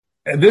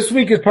This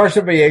week is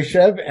Parsha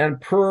Vayeshev,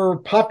 and per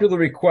popular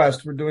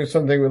request, we're doing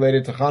something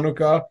related to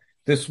Hanukkah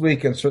this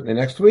week and certainly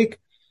next week,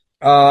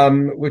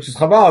 which is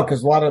Chaval,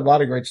 because a lot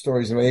of great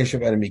stories in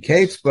Vayeshev and in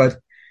Miketz, but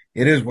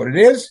it is what it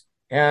is.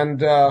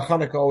 And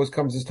Hanukkah always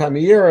comes this time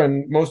of year,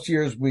 and most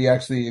years we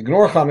actually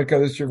ignore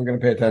Hanukkah. This year we're going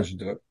to pay attention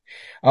to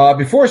it.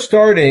 Before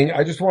starting,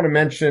 I just want to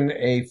mention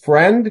a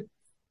friend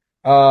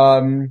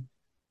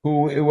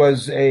who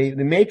was the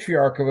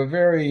matriarch of a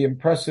very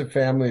impressive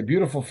family, a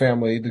beautiful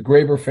family, the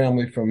Graber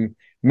family from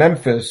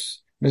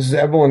Memphis, Mrs.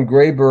 Evelyn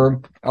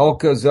Graber,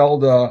 Elka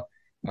Zelda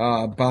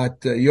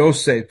Bat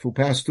Yosef, who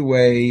passed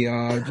away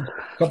just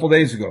a couple of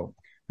days ago.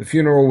 The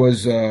funeral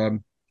was I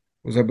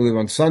believe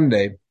on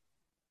Sunday,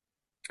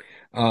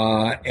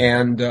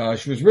 and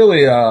she was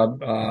really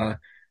a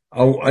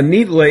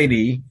neat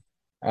lady.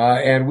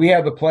 And we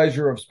had the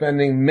pleasure of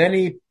spending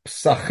many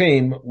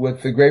psachim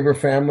with the Graber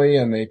family,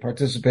 and they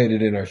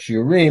participated in our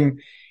shiurim.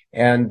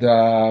 And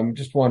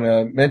just want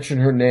to mention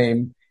her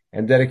name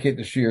and dedicate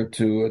the shiur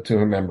to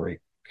her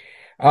memory.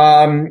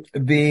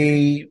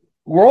 We're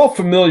all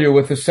familiar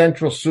with the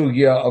central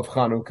sugya of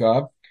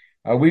Chanukah.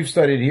 We've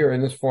studied here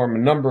in this form a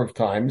number of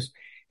times.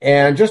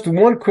 And just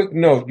one quick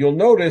note, you'll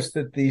notice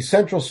that the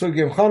central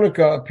sugya of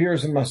Chanukah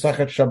appears in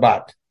Masachet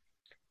Shabbat.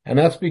 And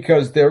that's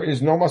because there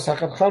is no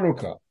Masachet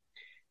Chanukah.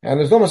 And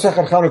there's no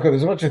Masachet Chanukah.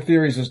 There's a bunch of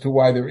theories as to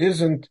why there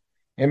isn't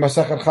a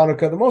Masachet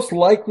Chanukah. The most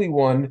likely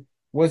one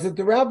was that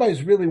the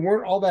rabbis really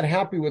weren't all that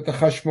happy with the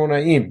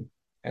Chashmonaim.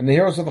 And the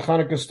heroes of the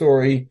Chanukah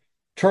story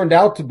turned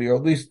out to be, or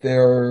at least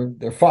their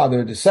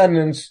father,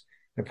 descendants,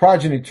 the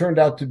progeny turned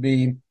out to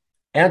be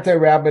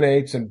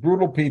anti-rabbinates and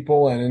brutal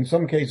people, and in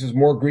some cases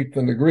more Greek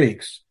than the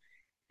Greeks.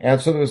 And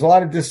so there was a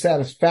lot of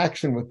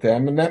dissatisfaction with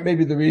them, and that may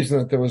be the reason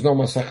that there was no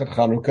Masachet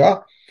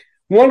Chanukah.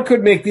 One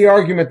could make the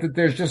argument that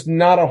there's just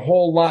not a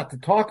whole lot to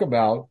talk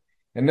about,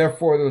 and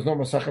therefore there was no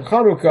Masachet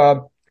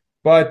Chanukah.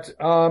 But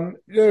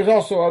there's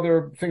also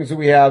other things that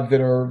we have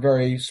that are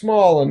very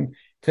small and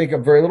take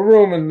up very little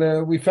room,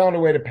 and we found a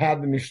way to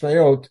pad the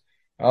Mishnayot,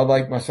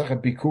 like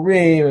Masachet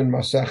Bikurim and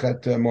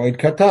Masachet Moed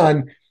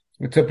Katan,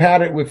 to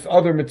pad it with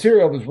other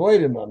material that's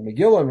related on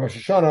Megillah and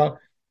Rosh Hashanah.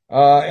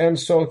 And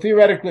so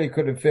theoretically it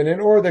could have fit in,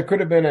 or there could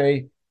have been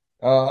a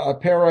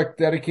parak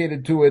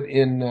dedicated to it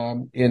in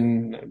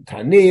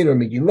Tanit or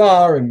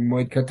Megillah and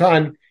Moed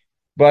Katan,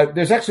 but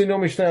there's actually no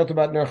Mishnayot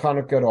about Ner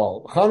Chanukah at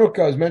all.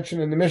 Chanukah is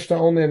mentioned in the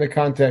Mishnah only in the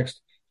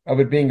context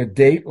of it being a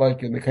date,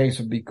 like in the case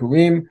of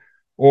Bikurim,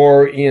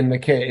 or in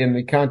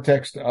the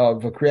context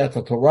of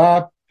Kriyat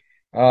Torah,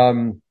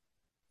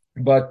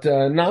 but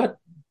not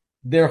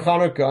Ner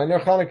Chanukah. Ner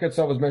Chanukah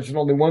itself is mentioned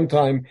only one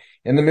time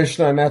in the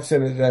Mishnah, and that's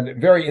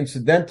very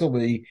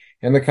incidentally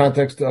in the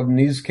context of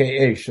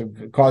Nizkei Eish,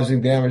 of causing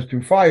damage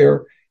through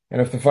fire,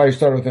 and if the fire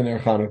started with a Ner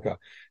Chanukah.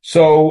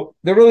 So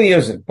there really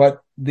isn't,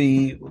 but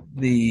the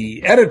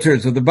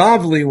editors of the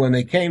Bavli, when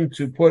they came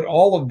to put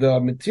all of the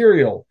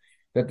material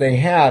that they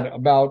had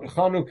about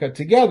Chanukah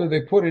together,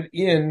 they put it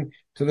in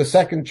to the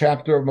second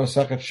chapter of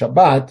Masachet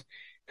Shabbat,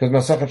 because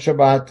Masachet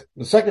Shabbat,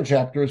 the second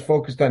chapter, is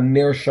focused on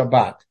Ner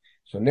Shabbat.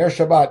 So Ner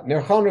Shabbat,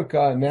 Ner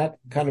Chanukah, and that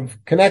kind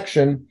of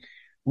connection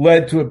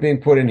led to it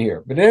being put in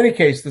here. But in any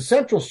case, the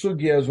central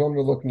sugya is one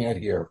we're looking at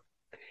here.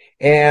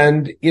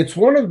 And it's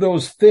one of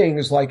those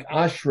things like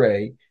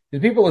Ashrei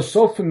that people are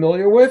so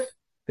familiar with,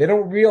 they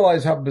don't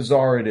realize how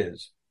bizarre it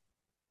is.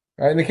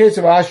 Right? In the case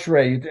of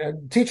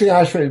Ashrei, teaching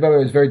Ashrei, by the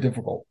way, is very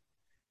difficult.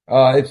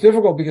 It's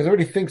difficult because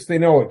everybody thinks they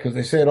know it because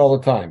they say it all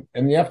the time.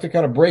 And you have to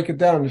kind of break it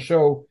down to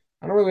show,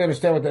 I don't really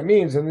understand what that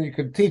means, and then you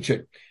could teach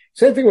it.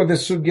 Same thing with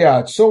this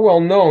sugya. It's so well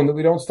known that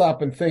we don't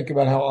stop and think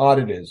about how odd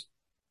it is.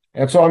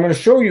 And so I'm going to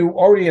show you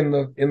already in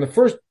the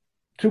first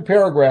two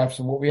paragraphs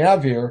of what we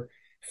have here,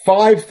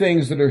 5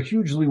 things that are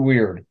hugely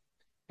weird.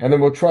 And then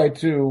we'll try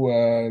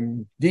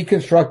to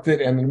deconstruct it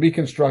and then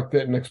reconstruct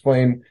it and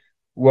explain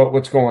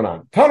what's going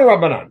on. Tana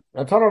Rabbanan.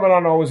 Now, Tana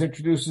Rabbanan always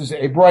introduces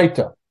a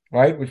Braita,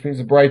 right? Which means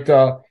the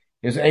Braita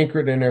is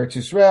anchored in Eretz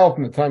Yisrael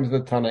from the times of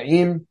the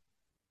Tanaim.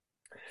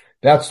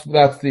 That's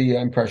the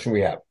impression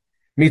we have.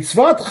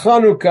 Mitzvat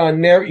Chanukah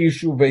ner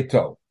ishu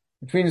veito,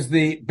 which means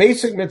the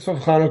basic mitzvah of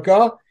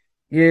Chanukah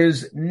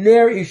is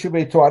ner ishu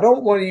veito. I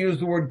don't want to use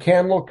the word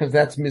candle because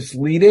that's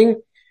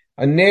misleading.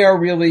 A ner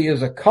really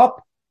is a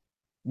cup,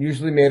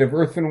 usually made of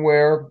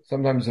earthenware,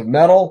 sometimes of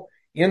metal.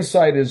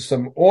 Inside is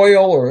some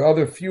oil or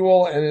other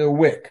fuel and a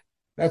wick.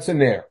 That's a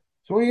ner.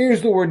 So we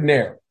use the word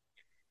ner.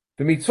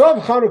 The mitzvah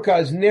of Chanukah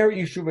is ner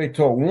ishu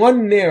veito,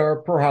 1 ner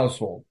per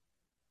household,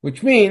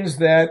 which means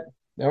that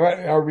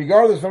now,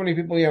 regardless of how many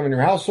people you have in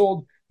your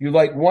household, you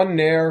light 1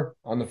 ner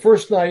on the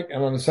first night,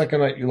 and on the second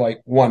night you light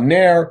 1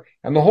 ner,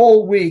 and the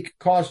whole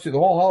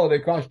holiday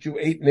costs you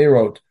 8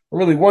 nerot, or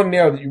really 1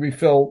 ner that you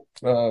refill,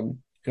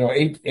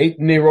 8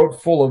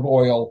 nerot full of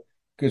oil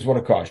is what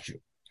it costs you.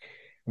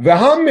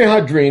 V'ham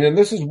mehadrin, and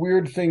this is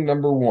weird thing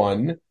number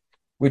 1,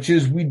 which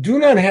is we do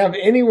not have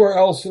anywhere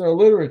else in our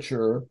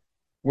literature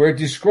where it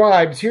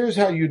describes, here's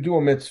how you do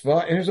a mitzvah,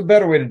 and here's a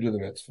better way to do the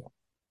mitzvah.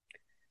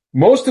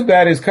 Most of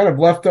that is kind of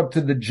left up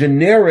to the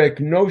generic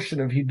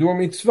notion of Hidur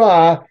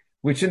Mitzvah,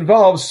 which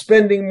involves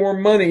spending more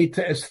money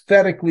to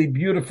aesthetically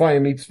beautify a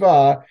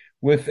mitzvah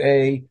with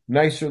a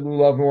nicer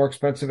lulav, more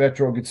expensive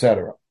etrog,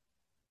 etc.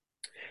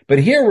 But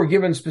here we're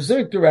given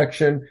specific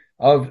direction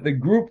of the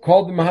group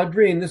called the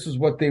Mahadrin. This is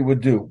what they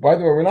would do. By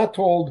the way, we're not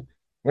told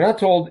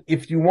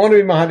if you want to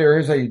be Mahadrin,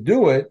 here's how you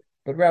do it,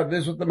 but rather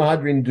this is what the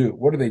Mahadrin do.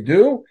 What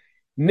do?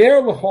 Ner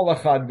l'chol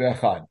achad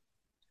ve'achad,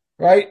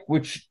 right?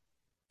 Which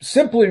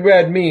simply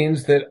read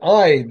means that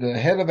I, the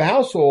head of the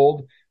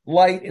household,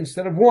 light,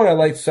 instead of one, I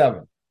light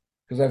 7.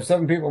 Because I have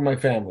 7 people in my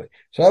family.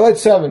 So I light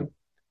 7,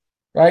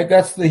 right?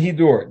 That's the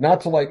hidur.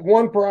 Not to light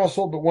 1 per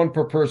household, but 1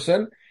 per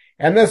person.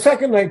 And the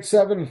second night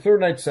 7, the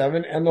third night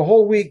 7, and the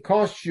whole week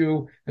costs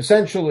you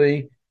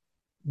essentially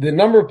the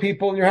number of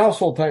people in your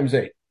household times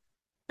 8.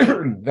 The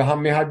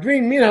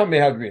hamehadrin min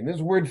hamehadrin. This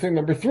is weird thing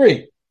number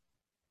 3.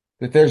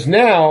 That there's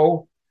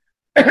now,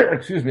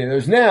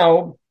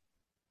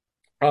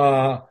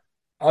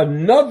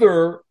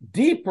 another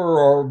deeper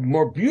or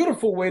more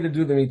beautiful way to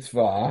do the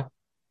mitzvah.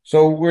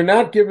 So we're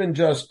not given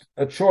just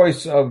a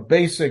choice of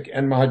basic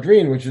and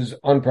mahadrin, which is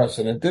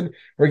unprecedented.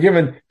 We're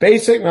given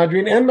basic,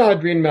 mahadrin, and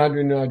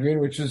mahadrin,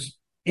 which is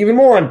even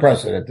more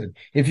unprecedented,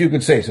 if you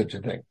could say such a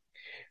thing.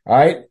 All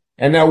right.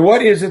 And now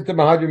what is it the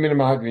mahadrin and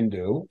mahadrin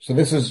do? So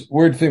this is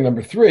weird thing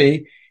number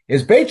 3,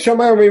 is Beit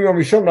Shammai omrim yom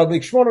rishon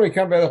nadlik shmona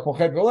mikan be'elech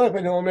pochet v'olech,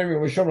 Beit Hillel omrim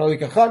yom rishon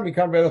nadlik achad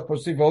mikan be'elech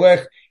posif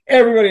v'olech.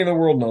 Everybody in the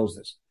world knows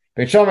this.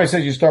 Beit Shammai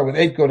says you start with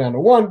 8, go down to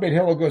 1. Beit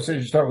Hillel says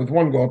you start with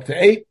 1, go up to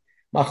 8.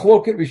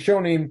 Machloket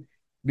Rishonim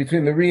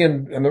between the Ri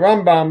and the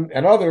Rambam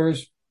and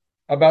others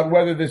about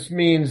whether this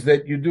means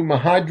that you do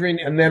Mahadrin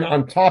and then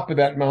on top of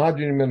that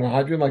Mahadrin and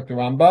Mahadrin like the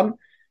Rambam.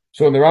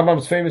 So in the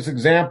Rambam's famous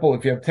example,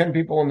 if you have 10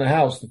 people in the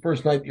house, the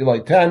first night you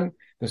light 10,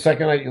 the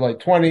second night you light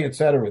 20,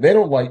 etc. They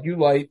don't light, you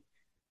light,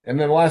 and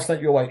then the last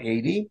night you light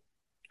 80.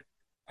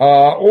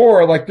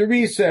 Or like the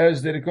Ri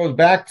says that it goes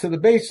back to the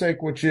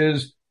basic, which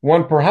is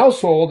 1 per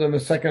household, and the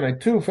second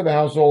night 2 for the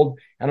household,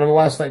 and on the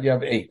last night you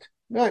have 8.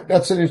 Right,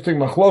 that's an interesting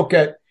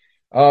machloket,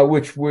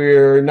 which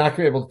we're not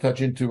going to be able to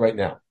touch into right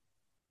now.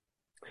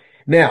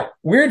 Now,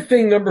 weird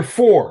thing number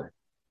 4.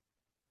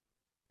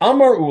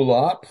 Amar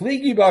Ula,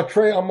 pligi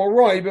batre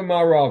amoroi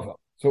b'ma'arava.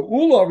 So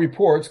Ula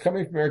reports,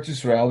 coming from Eretz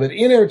Yisrael, that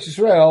in Eretz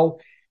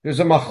Yisrael, there's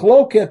a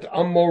machloket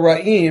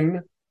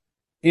amoraim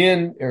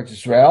in Eretz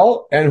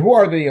Yisrael. And who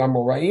are the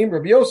amoraim?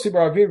 Rabbi Yossi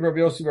bar Aviv, Rabbi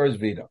Yossi bar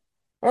Zvida.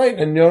 All right,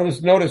 and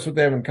notice what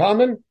they have in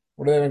common.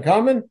 What do they have in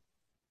common?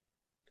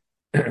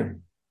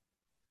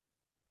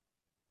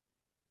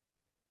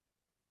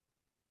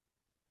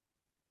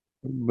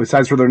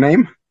 Besides for their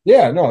name?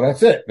 Yeah, no,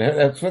 that's it.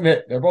 That's what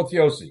it. They're both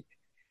Yossi.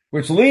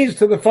 Which leads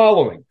to the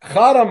following.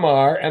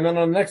 Chadamar, and then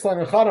on the next line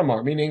of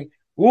Chadamar, meaning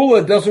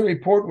Ula doesn't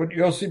report what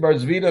Yossi bar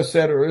Zvida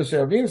said or Yossi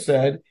Ravin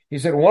said. He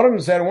said one of them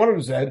said and one of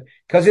them said,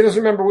 because he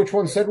doesn't remember which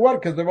one said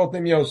what, because they're both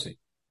named Yossi.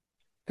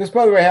 This,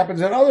 by the way,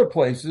 happens in other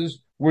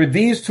places where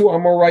these two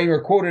Amorai are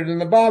quoted in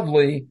the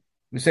Bavli.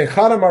 We say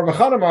Chadamar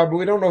v'Chadamar, but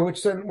we don't know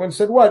which one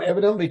said what,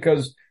 evidently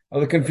because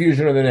of the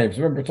confusion of the names.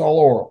 Remember, it's all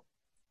oral.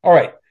 All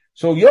right.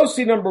 So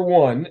Yossi number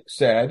 1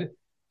 said,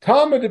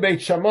 Tama de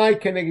Beit Shammai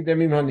keneged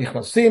yamim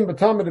hanichasim, but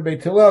Tama de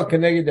Beit Hillel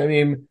keneged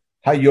yamim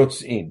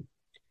hayotzin.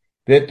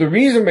 That the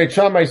reason Beit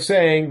Shammai is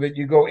saying that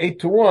you go 8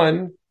 to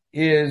 1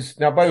 is,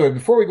 now by the way,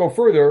 before we go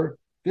further,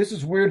 this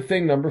is weird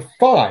thing number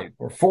 5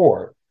 or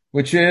 4,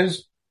 which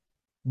is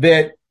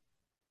that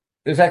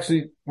there's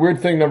actually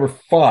weird thing number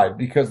 5,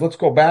 because let's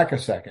go back a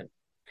second.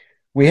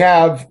 We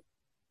have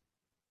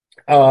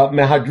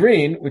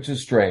Mehadrin, which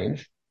is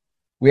strange.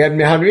 We had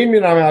Mehadrin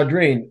min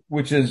Mehadrin,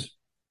 which is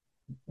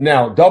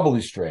now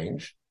doubly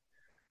strange.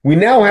 We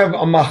now have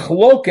a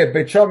machloket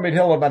Beit Shammai Beit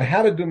Hillel about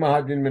how to do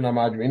Mehadrin min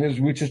Mehadrin,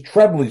 which is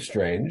trebly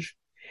strange.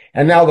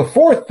 And now the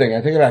 4th thing,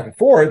 I take it back, the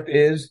 4th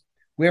is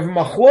we have a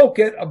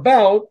machloket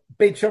about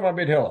Beit Shammai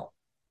Beit Hillel.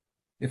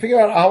 You figure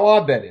out how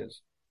odd that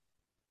is.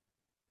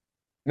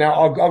 Now,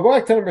 I'll go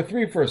back to number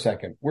 3 for a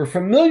second. We're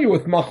familiar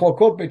with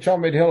machlokot Beit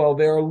Shammai Beit Hillel.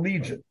 They are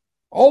legion,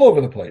 all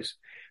over the place.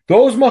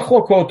 Those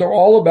machlokot are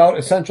all about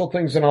essential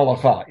things in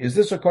halacha. Is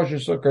this a kosher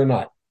sukkah or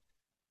not?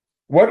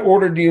 What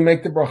order do you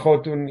make the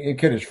brachot in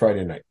Kiddush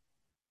Friday night?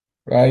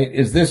 Right?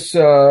 Is this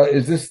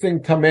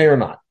thing tameh or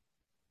not?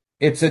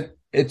 It's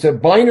a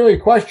binary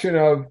question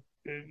of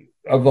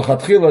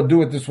l'chatchila,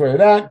 do it this way or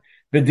that.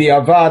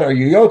 B'diavad, are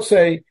you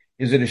yotze?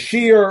 Is it a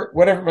shear?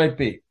 Whatever it might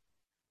be.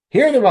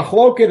 Here the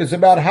machloket is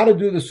about how to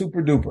do the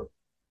super duper,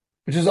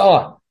 which is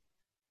odd.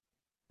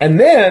 And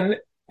then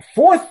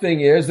 4th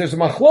thing is there's a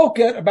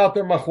machloket about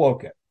their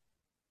machloket,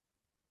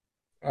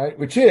 right?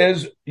 Which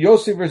is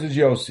Yossi versus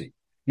Yossi.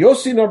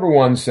 Yossi number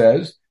 1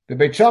 says the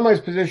Beit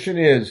Shammai's position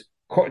is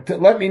to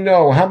let me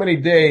know how many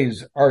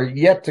days are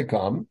yet to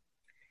come,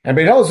 and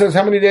Beit Hillel says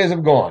how many days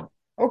have gone.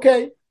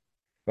 Okay.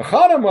 The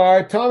other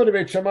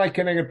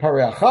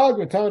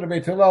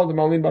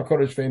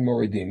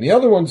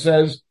one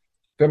says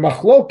the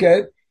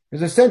machloket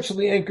is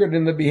essentially anchored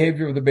in the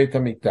behavior of the Beit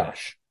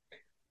HaMikdash.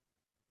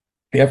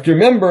 You have to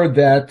remember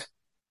that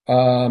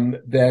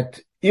that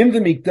in the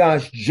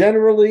Mikdash,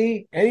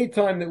 generally,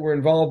 anytime that we're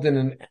involved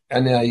in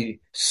a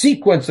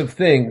sequence of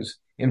things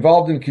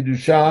involved in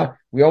Kedusha,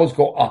 we always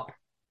go up.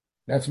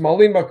 That's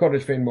Malin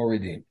Bakodesh Fein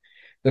Moridin.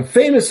 The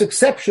famous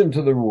exception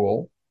to the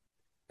rule,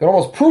 that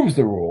almost proves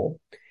the rule,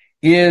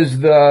 is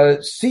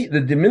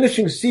the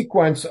diminishing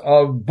sequence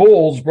of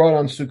bulls brought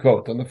on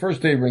Sukkot. On the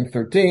first day, you bring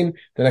 13,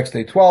 the next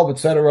day 12,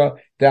 etc.,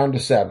 down to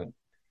 7.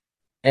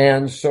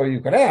 And so you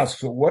could ask,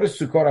 so what does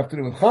Sukkot have to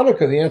do with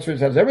Hanukkah? The answer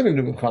is it has everything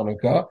to do with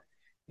Hanukkah.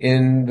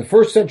 In the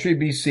first century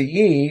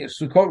BCE,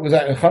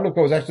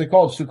 Hanukkah was actually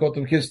called Sukkot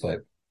of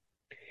Kislev.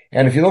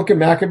 And if you look at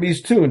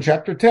Maccabees 2 in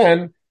chapter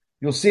 10,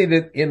 you'll see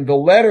that in the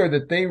letter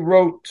that they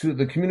wrote to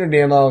the community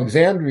in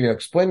Alexandria,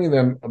 explaining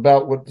them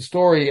about what the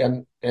story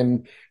and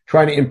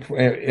trying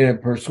to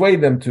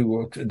persuade them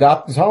to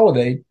adopt this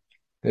holiday,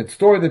 the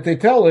story that they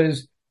tell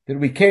is that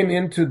we came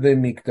into the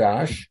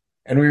Mikdash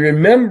and we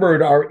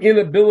remembered our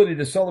inability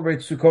to celebrate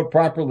Sukkot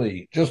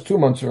properly just 2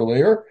 months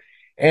earlier.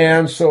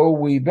 And so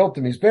we built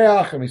the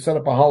Mizbeach and we set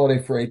up a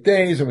holiday for 8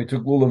 days and we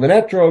took lulav and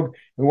etrog.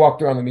 We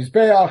walked around the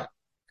Mizbeach.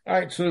 All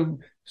right, so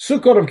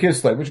Sukkot of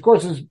Kislev, which of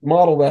course is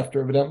modeled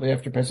evidently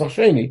after Pesach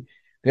Sheni,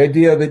 the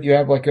idea that you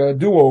have like a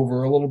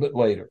do-over a little bit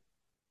later.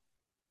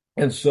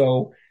 And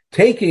so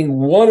taking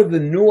one of the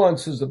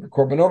nuances of the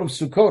Korbanot of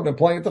Sukkot and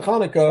applying it to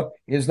Hanukkah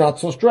is not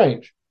so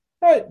strange.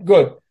 All right,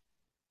 good.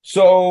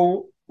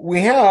 So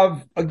we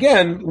have,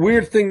 again,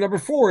 weird thing number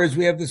 4 is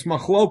we have this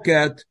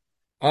machloket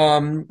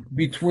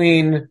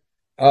between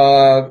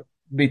Amoraim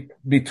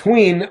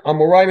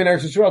and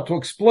Eretz Yisrael to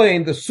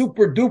explain the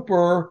super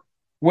duper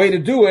way to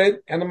do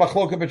it, and the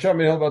machloket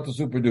b'Shem about the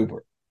super duper.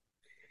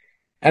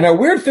 And our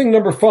weird thing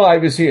number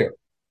 5 is here.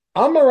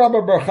 Amar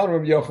Rabba Barchan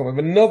Rabbi Yochanan, we have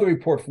another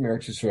report from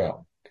Eretz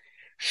Yisrael.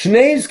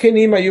 Shneis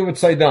Kenim Ayu at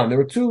Sidon. There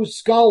were 2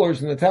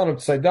 scholars in the town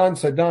of Sidon.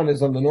 Sidon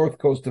is on the north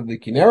coast of the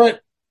Kinneret.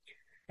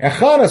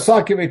 Echad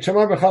Asakiv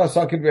Echama, Echad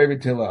Asakiv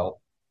Rebbe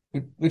Hillel,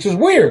 which is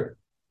weird,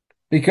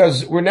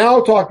 because we're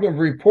now talking of a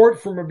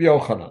report from Rabbi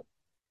Yochanan,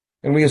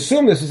 and we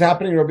assume this is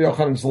happening in Rabbi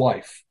Yochanan's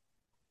life,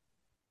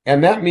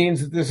 and that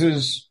means that this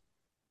is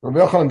Rabbi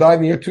Yochanan died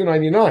in the year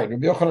 299.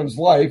 Rabbi Yochanan's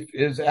life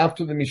is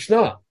after the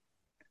Mishnah,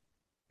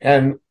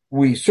 and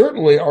we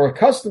certainly are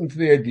accustomed to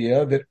the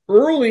idea that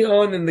early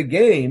on in the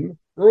game,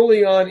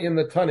 early on in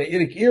the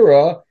Tannaitic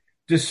era,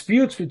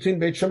 disputes between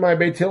Beit Shammai and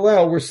Beit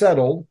Hillel were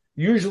settled,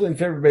 usually in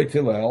favor of Beit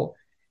Hillel.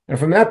 And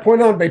from that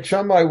point on, Beit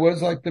Shammai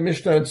was like the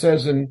Mishnah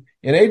says in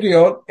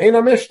Ediot, ain't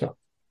a Mishnah.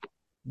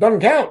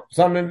 Doesn't count. It's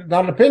not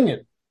an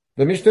opinion.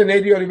 The Mishnah in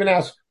Ediot even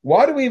asks,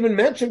 why do we even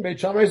mention Beit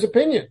Shammai's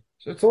opinion?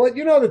 So to let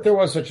you know that there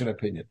was such an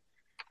opinion.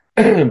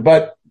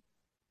 But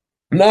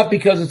not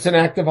because it's an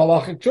active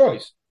halachic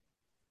choice.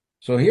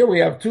 So here we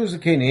have 2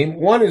 zakenim.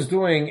 One is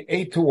doing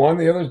 8-1,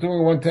 the other is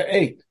doing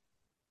 1-8.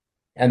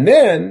 And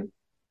then,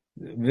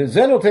 when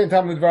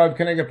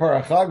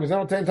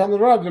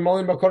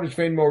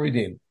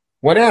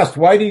asked,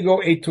 why do you go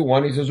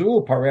 8-1? He says,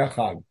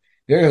 Pareachag.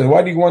 The other says,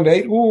 why do you go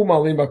 1-8?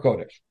 Malim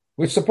Bakodesh.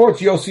 Which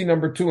supports Yossi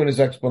number 2 in his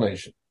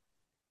explanation.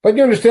 But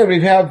you understand, we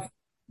have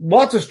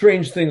lots of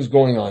strange things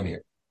going on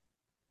here.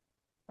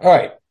 All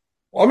right.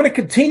 Well, I'm going to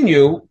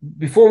continue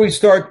before we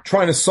start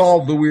trying to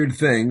solve the weird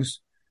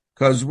things,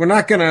 because we're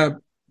not going to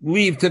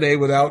leave today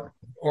without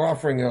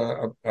offering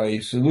a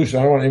solution.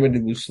 I don't want anyone to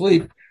lose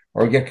sleep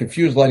or get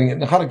confused lighting it in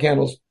the Hanukkah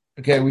candles.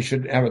 Okay, we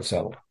should have it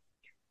settled.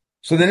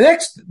 So the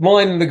next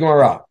line in the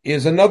Gemara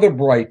is another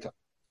Braita.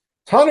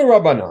 Tanu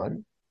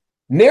Rabbanan,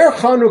 Ner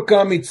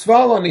Chanukah mitzvah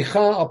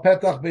lanicha al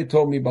petach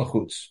beito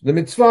mibachutz. The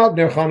mitzvah of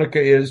Ner Chanukah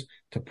is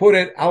to put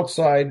it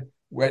outside,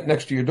 right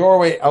next to your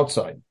doorway,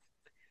 outside.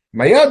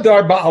 Mayad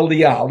darba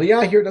aliyah.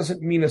 Aliyah here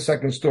doesn't mean a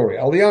second story.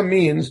 Aliyah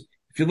means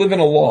if you live in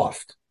a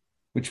loft,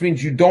 which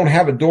means you don't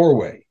have a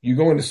doorway. You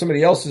go into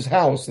somebody else's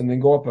house and then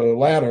go up a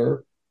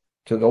ladder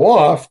to the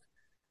loft,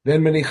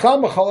 then you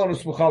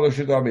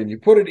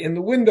put it in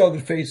the window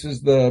that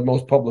faces the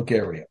most public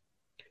area.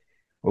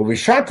 If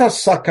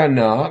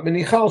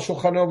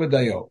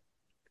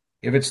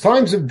it's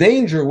times of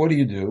danger, what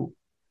do?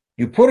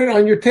 You put it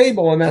on your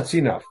table and that's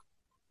enough.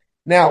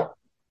 Now,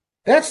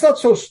 that's not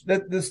so,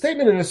 the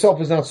statement in itself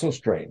is not so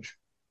strange.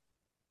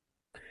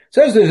 It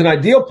says there's an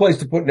ideal place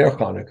to put Ner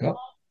Chanukah,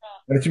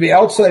 and it should be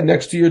outside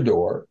next to your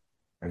door.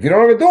 If you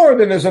don't have a door,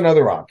 then there's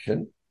another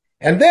option.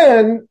 And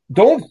then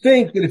don't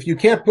think that if you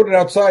can't put it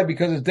outside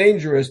because it's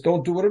dangerous,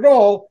 don't do it at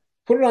all.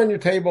 Put it on your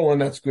table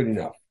and that's good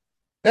enough.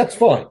 That's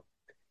fine.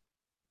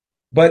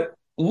 But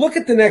look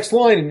at the next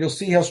line and you'll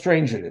see how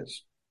strange it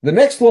is. The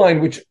next line,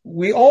 which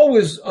we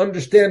always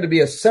understand to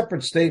be a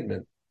separate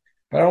statement,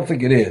 but I don't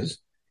think it is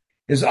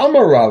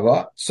Amar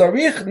Rava,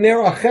 Sarich ner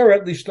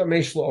acheret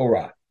lishtamesh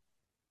la'orah.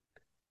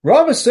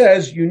 Rava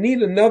says you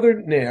need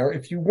another ner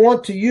if you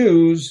want to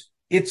use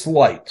its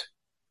light.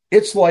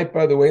 Its light,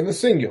 by the way, in the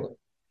singular.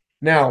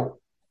 Now,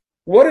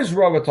 what is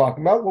Rava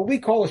talking about? What we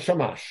call a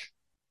shamash.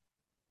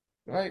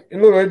 Right? In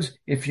other words,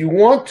 if you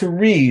want to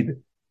read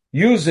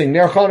using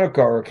Ner Chanukah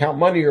or count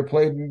money or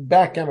play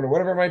backgammon or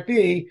whatever it might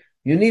be,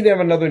 you need to have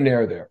another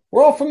ner there.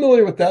 We're all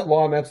familiar with that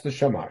law, and that's the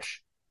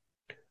shamash.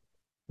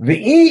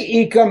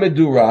 V'i ika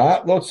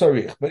medura lo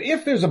tzarich. But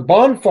if there's a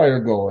bonfire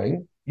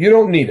going, you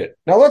don't need it.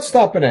 Now let's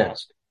stop and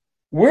ask.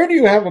 Where do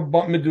you have a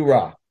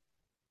medurah?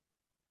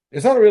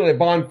 It's not really a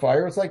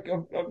bonfire. It's like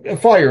a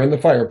fire in the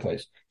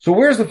fireplace. So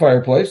where's the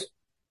fireplace?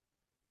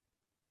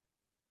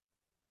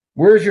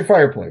 Where's your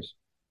fireplace?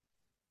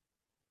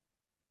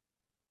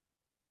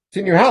 It's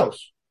in your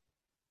house.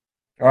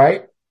 All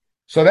right.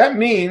 So that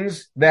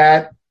means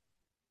that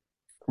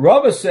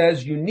Rava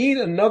says you need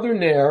another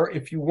ner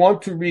if you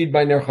want to read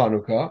by Ner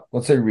Chanukah,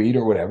 let's say read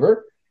or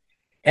whatever.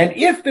 And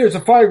if there's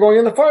a fire going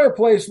in the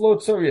fireplace, lo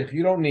tzarich,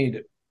 you don't need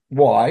it.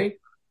 Why?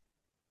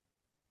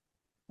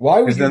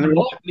 Why would you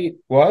not need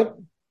what?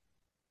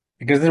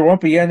 Because there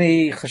won't be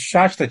any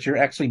chashash that you're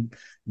actually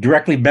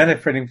directly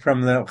benefiting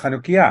from the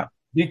Chanukiah.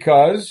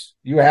 Because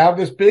you have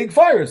this big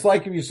fire. It's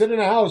like if you sit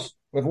in a house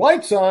with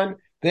lights on,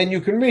 then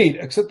you can read.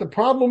 Except the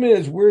problem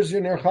is, where's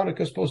your Ner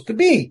Chanukah supposed to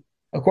be?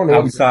 According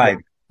to outside.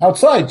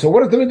 Outside. So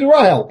what does the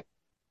Medurah help?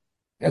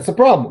 That's the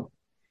problem.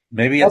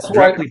 Maybe it's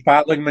directly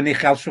following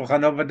Manich al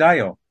Shulchan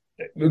Vadayo.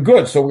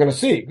 Good. So we're going to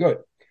see. Good.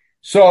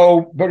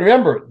 So, but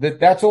remember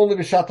that's only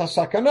Vishat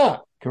HaSakana,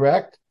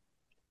 correct?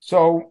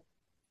 So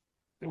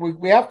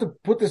we have to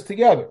put this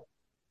together.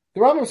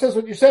 The Rambam says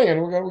what you're saying,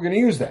 and we're going to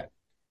use that.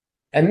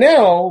 And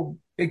now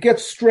it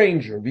gets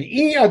stranger.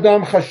 V'i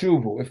Adam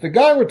Chashuvu. If the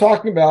guy we're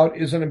talking about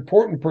is an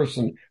important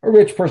person, a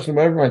rich person,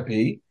 whatever it might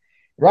be,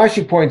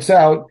 Rashi points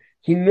out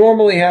he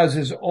normally has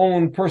his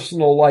own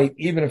personal light,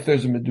 even if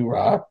there's a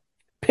Medurah.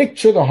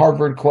 Picture the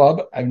Harvard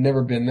Club. I've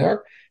never been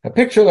there. A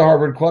picture of the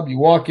Harvard Club. You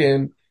walk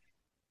in,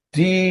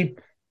 deep,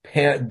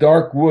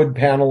 dark wood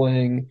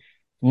paneling,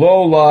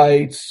 low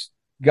lights,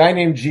 guy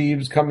named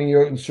Jeeves coming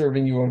out and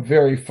serving you a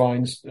very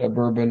fine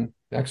bourbon,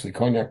 actually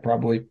cognac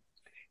probably.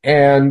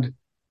 And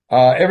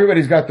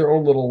everybody's got their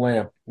own little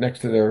lamp next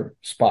to their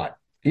spot.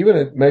 Even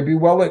it may be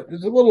well lit.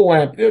 There's a little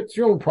lamp. It's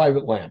your own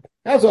private lamp.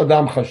 That's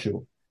Adam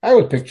Chashuv. I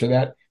would picture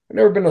that. I've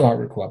never been to the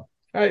Harvard Club.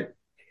 Right?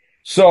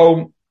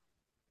 So,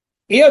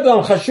 so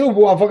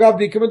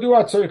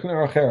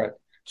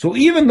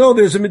even though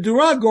there's a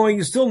Medurah going,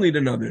 you still need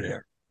another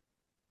there.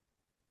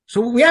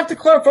 So we have to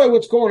clarify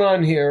what's going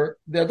on here.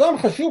 The Adam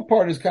Chashuv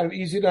part is kind of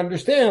easy to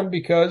understand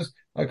because,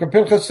 like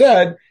Pinchas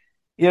said,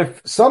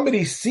 if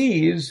somebody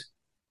sees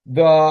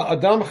the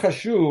Adam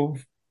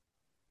Chashuv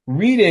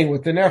reading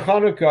with the Ner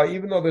Chanukah,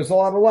 even though there's a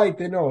lot of light,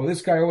 they know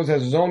this guy always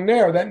has his own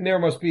Ner. That Ner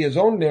must be his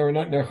own Ner and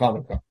not Ner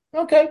Chanukah.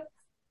 Okay.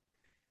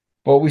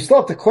 But we still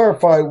have to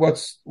clarify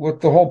what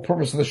the whole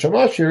purpose of the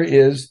Shamash here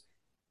is.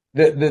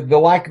 The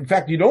lack, in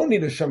fact, you don't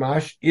need a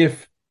Shamash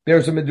if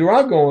there's a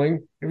Medurah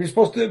going, if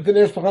the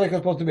Ner Chanukah is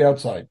supposed to be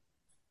outside.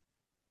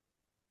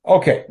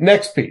 Okay,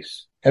 next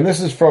piece. And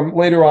this is from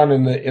later on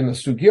in the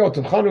Sugyot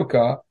of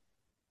Chanukah,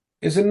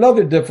 is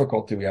another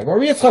difficulty we have.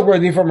 We go back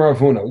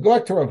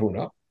to Rav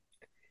Huna.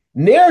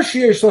 Ner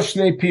sheyesh lo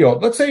shnei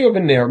piot. Let's say you have a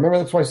ner. Remember,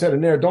 that's why I said a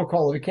ner. Don't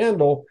call it a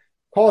candle.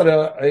 Call it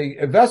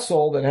a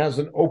vessel that has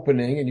an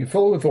opening, and you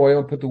fill it with oil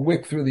and put the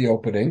wick through the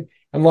opening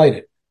and light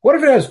it. What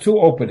if it has two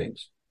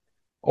openings?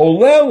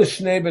 Oleh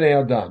l'shnei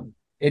b'nei adam.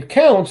 It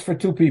counts for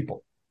two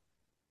people.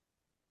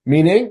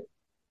 Meaning,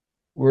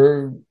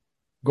 we're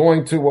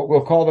going to what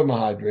we'll call the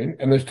Mahadrin,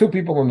 and there's two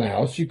people in the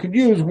house. You could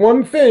use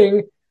one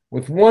thing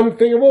with one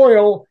thing of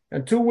oil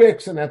and two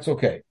wicks, and that's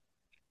okay.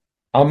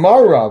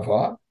 Amar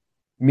Rava,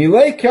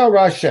 milei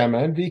kara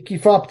shemen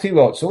v'kifa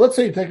ptilot. So let's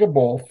say you take a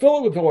bowl, fill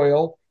it with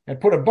oil, and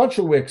put a bunch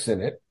of wicks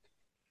in it.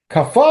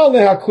 Kafal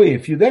lehakli.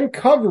 If you then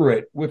cover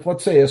it with,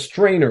 let's say, a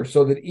strainer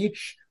so that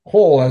each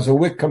hole has a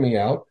wick coming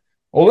out,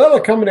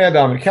 olela kamen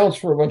adam. It counts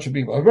for a bunch of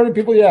people. How many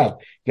people you have?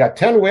 You got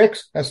 10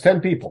 wicks, that's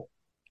 10 people.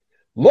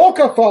 Lo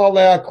kafal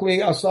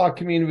lehakli asa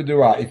kamin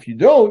v'dura. If you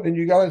don't, then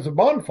you got it's a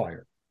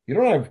bonfire. You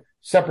don't have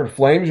separate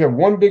flames, you have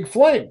one big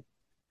flame.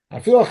 I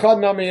feel chad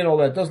nami and all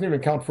that doesn't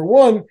even count for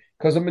one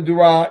because a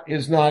Medurah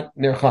is not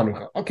Ner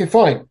Chanukah. Okay,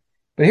 fine.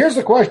 But here's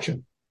the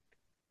question.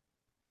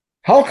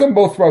 How come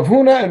both Rav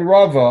Huna and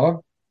Rava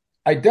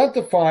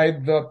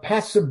identified the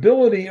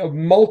possibility of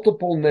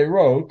multiple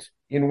Nerot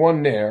in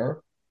one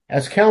Ner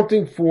as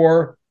counting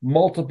for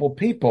multiple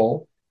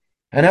people,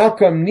 and how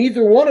come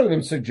neither one of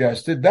them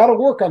suggested that'll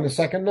work on the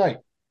second night?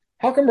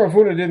 How come Rav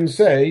Huna didn't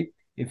say,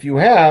 if you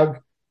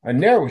have a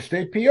Ner with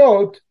Shtei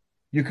Piot,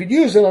 you could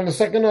use it on the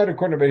second night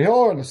according to Beit Hillel,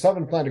 or on the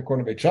seventh night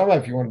according to Beit Shammai,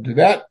 if you want to do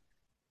that?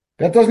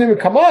 That doesn't even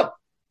come up.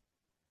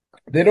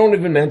 They don't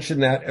even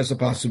mention that as a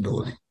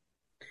possibility.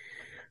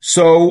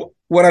 So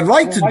what I'd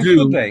like to do...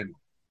 Should they?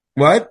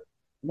 What?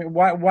 I mean,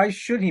 why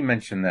should he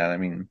mention that? I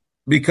mean...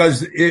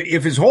 Because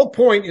if his whole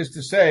point is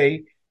to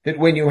say that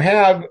when you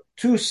have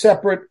two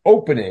separate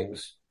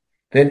openings,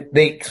 then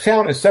they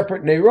count as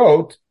separate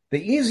Nerot,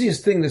 the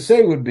easiest thing to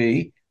say would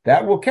be,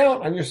 that will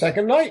count on your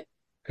second night,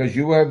 because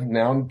you have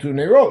now two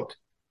Nerot.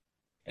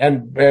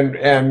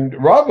 And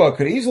Rava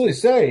could easily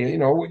say,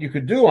 what you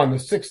could do on the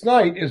sixth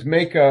night is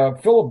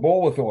fill a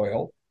bowl with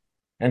oil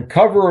and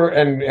cover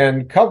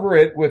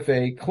it with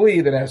a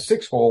kli that has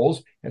 6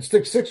 holes and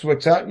stick 6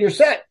 wicks out and you're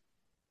set.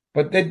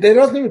 But they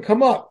doesn't even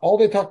come up. All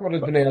they talk about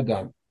is Bnei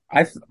Adam.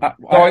 I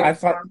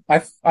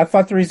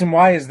thought the reason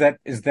why is that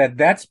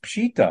that's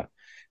pshita.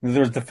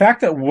 There's the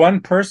fact that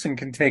one person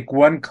can take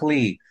one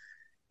kli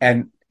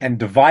and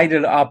divide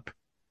it up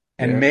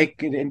and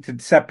make it into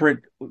separate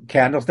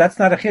candles. That's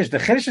not a chiddush. The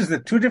chiddush is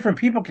that two different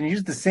people can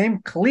use the same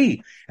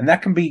kli, and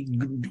that can be,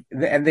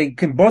 and they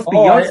can both be.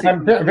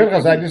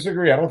 I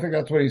disagree. I don't think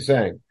that's what he's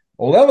saying.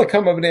 Olela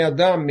kama b'nei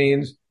adam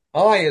means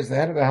I, as the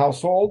head of the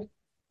household,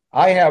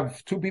 I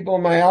have two people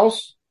in my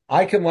house.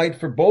 I can light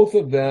for both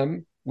of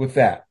them with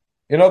that.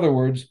 In other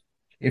words,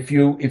 if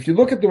you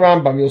look at the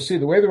Rambam, you'll see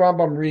the way the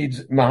Rambam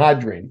reads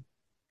Mahadrin.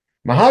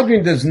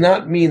 Mahadrin does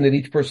not mean that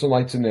each person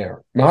lights a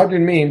ner.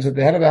 Mahadrin means that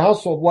the head of the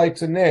household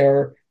lights a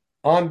ner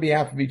on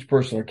behalf of each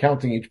person, or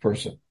counting each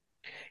person.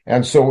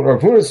 And so what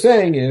Rav Huna is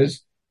saying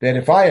is that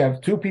if I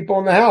have two people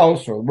in the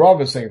house, or Rav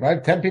is saying if I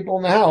have 10 people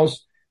in the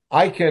house,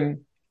 I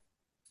can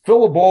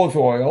fill a bowl with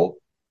oil,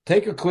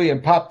 take a kli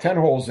and pop 10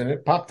 holes in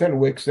it, pop 10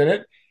 wicks in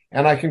it,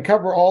 and I can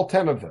cover all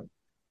 10 of them.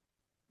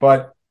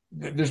 But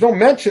there's no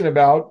mention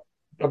about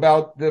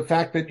the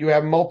fact that you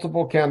have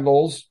multiple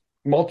candles,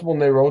 multiple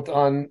nerot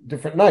on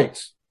different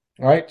nights.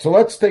 All right. So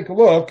let's take a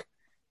look,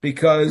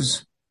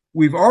 because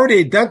we've already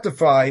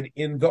identified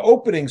in the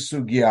opening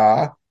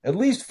sugya at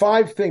least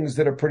 5 things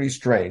that are pretty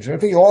strange. And I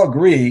think you all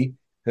agree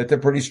that they're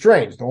pretty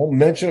strange. The whole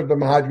mention of the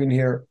Mahadrin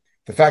here,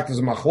 the fact there's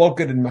a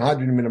machloket in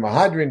Mahadrin, min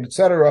Mahadrin,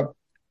 etc.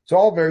 It's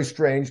all very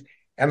strange.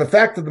 And the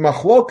fact that the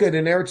machloket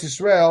in Eretz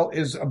Yisrael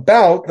is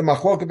about the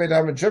machloket ben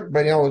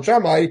Hillel and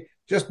Shammai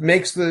just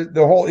makes the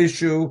whole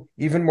issue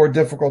even more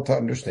difficult to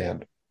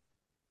understand.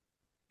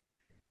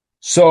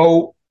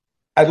 So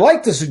I'd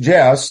like to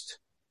suggest,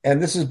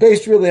 and this is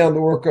based really on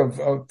the work of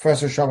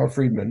Professor Shama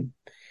Friedman,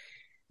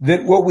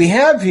 that what we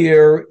have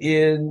here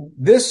in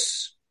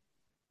this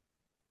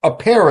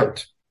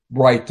apparent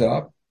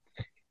Braita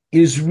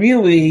is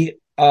really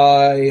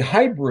a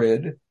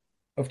hybrid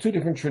of two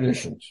different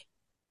traditions.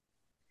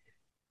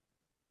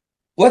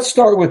 Let's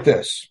start with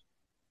this.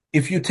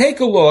 If you take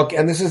a look,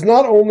 and this is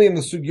not only in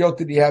the sugyot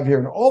that you have here,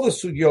 in all the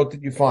sugyot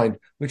that you find,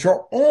 which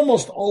are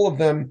almost all of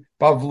them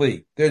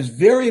Bavli, there's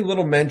very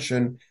little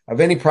mention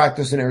of any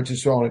practice in Eretz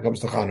Yisrael when it comes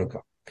to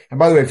Chanukah. And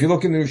by the way, if you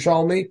look in the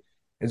Yerushalmi,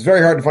 it's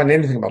very hard to find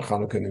anything about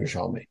Chanukah in the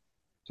Yerushalmi.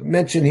 So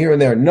mention here and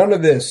there, none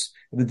of this,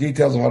 the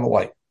details of how to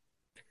light.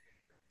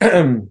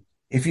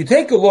 If you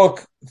take a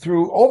look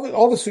through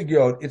all the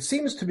sugyot, it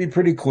seems to be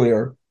pretty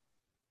clear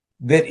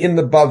that in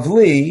the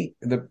Bavli,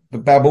 the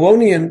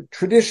Babylonian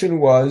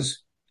tradition was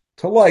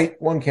to light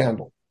one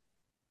candle.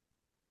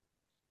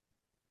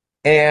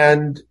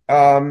 And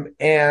so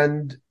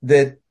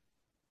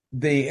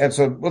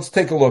let's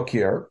take a look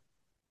here.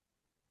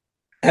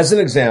 As an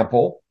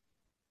example,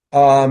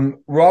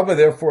 Rava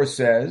therefore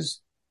says,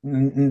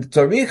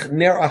 Tzarich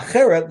ner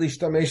acheret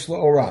lishtamesh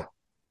le'ora.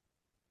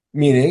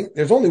 Meaning,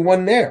 there's only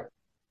one ner.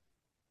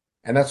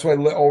 And that's why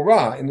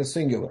le'ora in the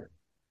singular.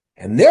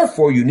 And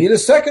therefore, you need a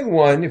second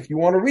one if you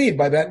want to read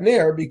by that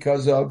ner,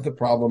 because of the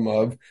problem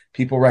of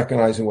people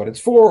recognizing what it's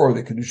for, or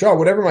the kedusha,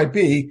 whatever it might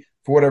be,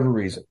 for whatever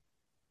reason.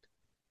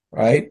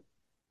 Right?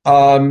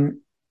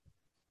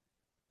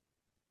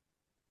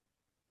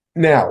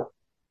 Now,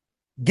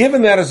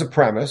 given that as a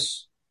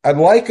premise, I'd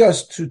like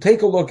us to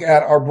take a look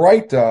at our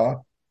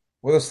Braita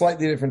with a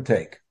slightly different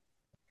take.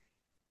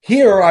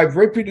 Here, I've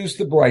reproduced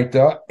the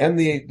Braita and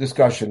the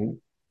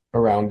discussion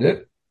around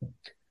it,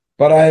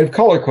 but I have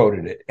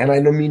color-coded it, and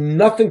I mean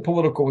nothing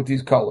political with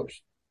these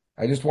colors.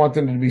 I just want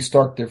them to be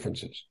stark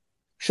differences.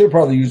 Should have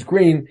probably used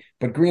green,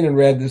 but green and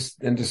red this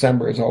in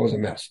December is always a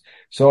mess.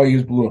 So I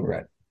use blue and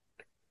red.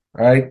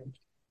 All right?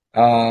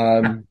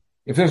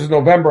 If this was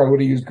November, I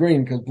would have used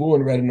green, because blue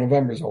and red in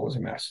November is always a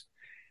mess.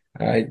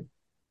 All right?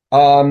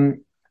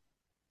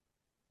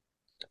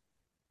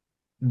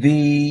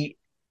 The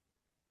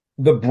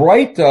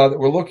Braita that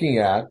we're looking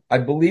at, I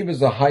believe,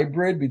 is a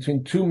hybrid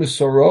between two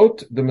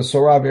Mesorot, the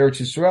Mesorah of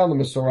Eretz Yisrael and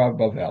the Mesorah of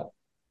Bavel.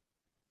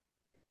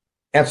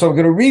 And so I'm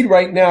going to read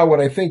right now what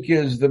I think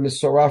is the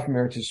Mesorah from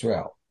Eretz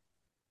Yisrael.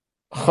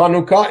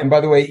 Chanukah, and by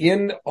the way,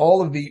 in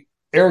all of the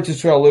Eretz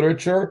Yisrael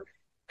literature,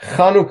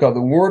 Chanukah,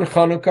 the word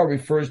Chanukah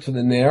refers to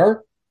the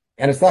Ner,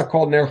 and it's not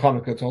called Ner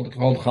Chanukah, it's called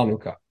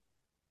Chanukah.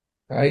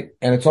 Right?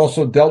 And it's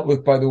also dealt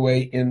with, by the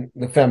way, in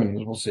the feminine,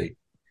 as we'll see.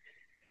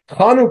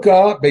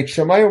 Chanukah, Beit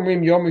Shammai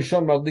omrim Yom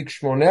Rishon madlik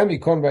shmoneh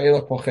mikon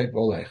va'elach pochet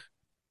v'olech.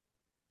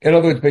 In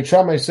other words, Beit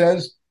Shammai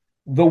says,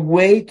 the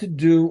way to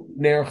do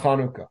Ner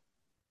Chanukah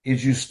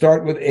is you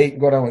start with 8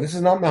 and go down. This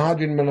is not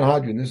Mahadrin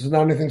Menahadrin. This is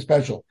not anything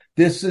special.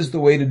 This is the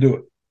way to do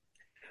it.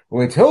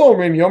 Beit Hillel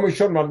omrim Yom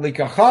Rishon madlik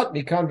achat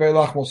mikon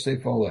va'elach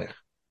mosef v'olech.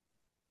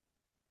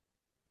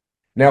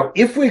 Now,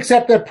 if we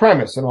accept that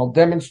premise, and I'll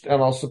demonstrate,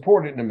 and I'll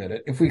support it in a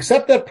minute, if we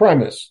accept that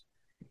premise,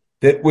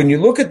 that when you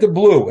look at the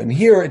blue, and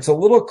here it's a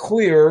little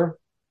clear,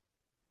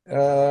 if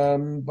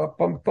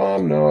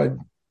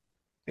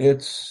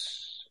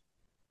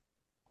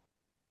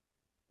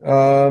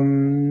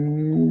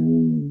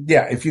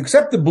you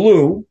accept the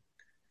blue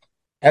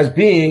as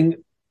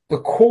being the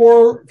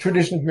core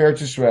tradition of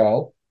Eretz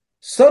Yisrael,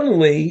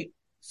 suddenly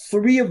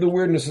 3 of the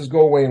weirdnesses go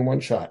away in one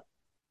shot.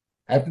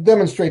 I have to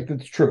demonstrate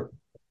that it's true.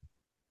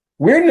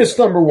 Weirdness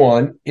number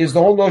 1 is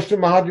the whole notion of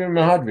Mahadrin and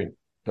Mahadrin.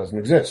 Doesn't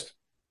exist.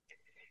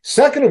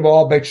 Second of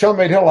all, Beit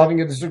Shammai Hillel having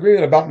a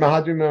disagreement about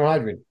Mahadrin and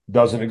Mahadrin.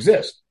 Doesn't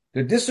exist.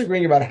 They're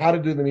disagreeing about how to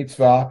do the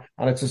mitzvah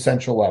on its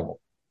essential level.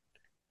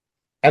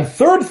 And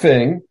third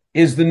thing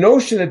is the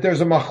notion that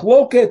there's a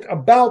machloket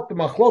about the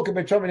machloket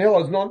Beit Shammai and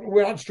Hillel.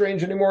 We're not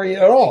strange anymore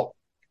at all.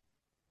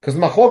 Because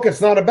the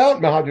machloket's not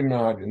about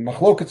Mahadrim.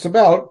 Machloket's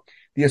about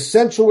the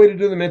essential way to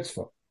do the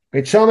mitzvah.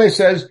 Beit Shammai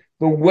says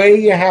the way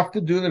you have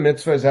to do the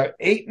mitzvah is have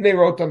 8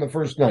 neirot on the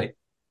first night.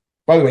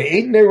 By the way,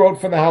 8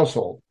 neirot for the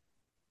household,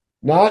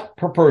 not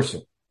per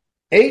person.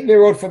 8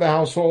 neirot for the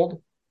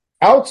household,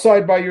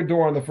 outside by your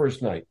door on the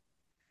first night.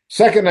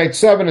 Second night,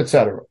 7,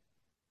 etc.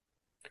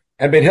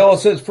 And Beit Hillel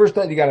says first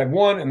night you got to have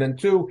 1 and then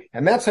 2,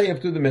 and that's how you have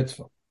to do the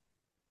mitzvah.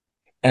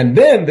 And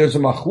then there's a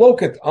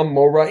machloket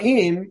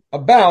amoraim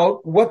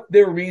about what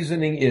their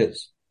reasoning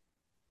is.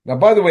 Now,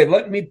 by the way,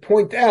 let me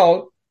point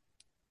out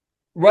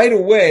right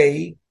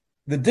away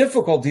the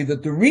difficulty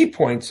that the Ri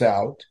points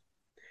out,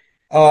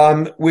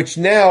 which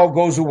now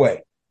goes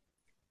away.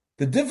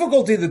 The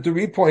difficulty that the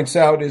Ri points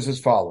out is as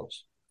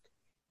follows.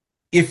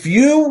 If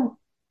you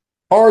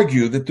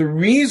argue that the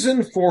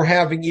reason for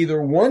having either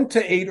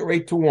 1-8 or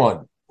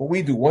 8-1, what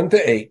we do,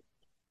 1-8,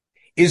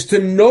 is to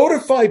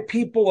notify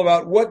people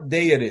about what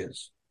day it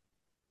is,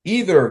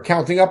 either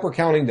counting up or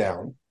counting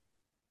down,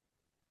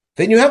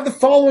 then you have the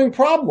following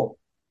problem.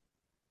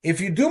 If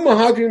you do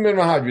Mahadrim and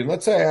Mahadrim,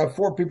 let's say I have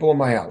 4 people in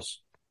my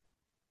house.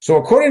 So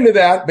according to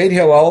that, Beit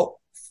Hillel,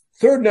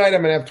 third night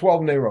I'm going to have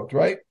 12 neirot,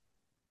 right?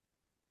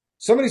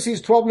 Somebody sees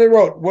 12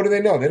 neirot. What do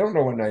they know? They don't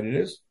know what night it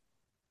is.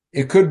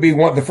 It could be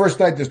the first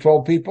night there's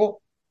 12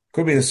 people.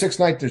 Could be the 6th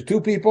night there's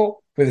 2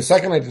 people. For the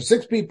second night there's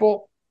 6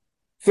 people.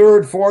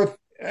 Third, fourth,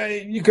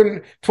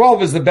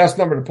 12 is the best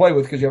number to play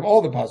with because you have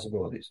all the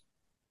possibilities,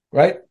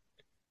 right?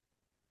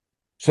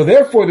 So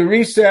therefore the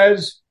Ri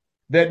says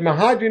that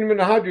Mahadrin and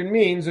Mahadrin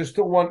means there's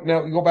still 1.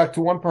 Now you go back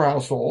to 1 per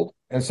household,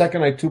 and second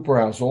night 2 per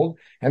household,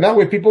 and that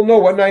way people know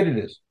what night it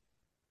is.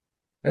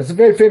 That's a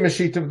very famous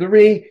sheet of the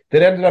Ri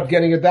that ended up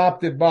getting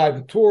adopted by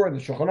the Torah and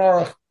the Shulchan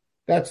Aruch.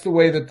 That's the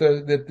way that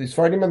the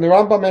Sfardim and the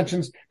Rambam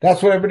mentions.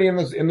 That's what everybody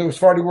in the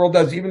Sephardi world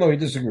does, even though he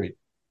disagreed.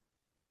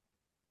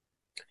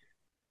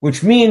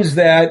 Which means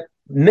that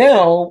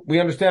now we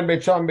understand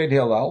Beit Shammai and Beit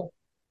Hillel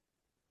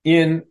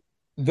in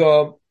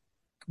the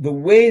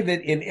way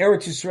that in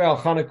Eretz Yisrael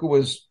Hanukkah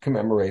was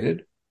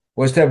commemorated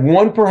was to have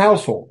 1 per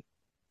household,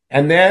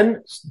 and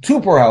then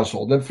 2 per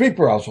household, then 3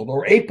 per household,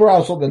 or 8 per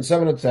household, then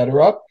 7,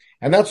 etc.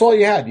 And that's all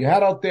you had. You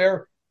had out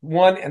there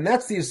 1, and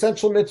that's the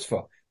essential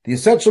mitzvah. The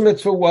essential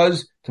mitzvah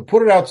was to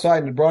put it outside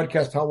and to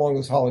broadcast how long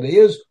this holiday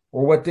is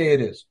or what day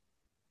it is.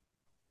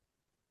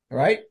 All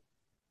right?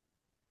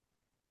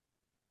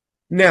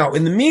 Now,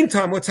 in the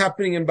meantime, what's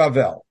happening in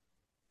Bavel?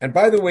 And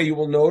by the way, you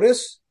will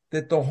notice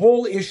that the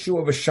whole issue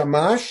of a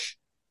shamash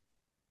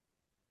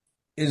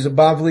is a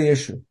Bavli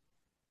issue.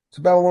 It's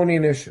a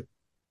Babylonian issue.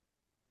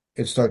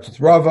 It starts with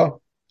Rava.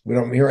 We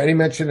don't hear any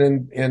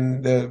mention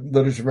in the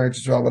literature of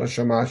Eretz Yisrael about a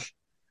shamash,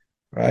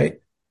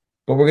 right?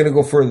 But we're going to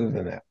go further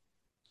than that.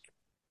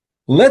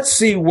 Let's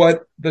see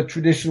what the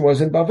tradition was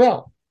in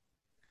Bavel.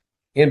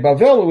 In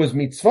Bavel, it was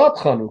Mitzvat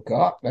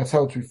Chanukah. That's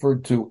how it's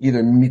referred to,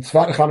 either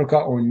Mitzvat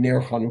Chanukah or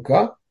Ner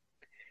Chanukah.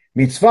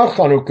 Mitzvat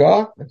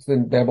Chanukah, that's the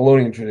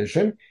Babylonian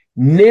tradition.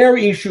 Ner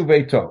Ishu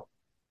Veito.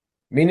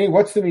 Meaning,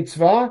 what's the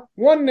mitzvah?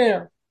 1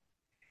 Ner.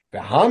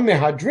 V'ham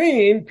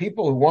Mehadrin,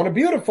 people who want to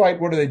beautify it,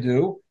 what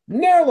do?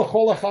 Ner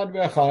L'chol Echad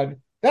V'echad.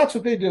 That's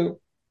what they do.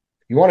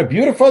 You want to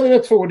beautify the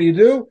mitzvah, what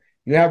do?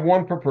 You have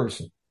 1 per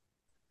person.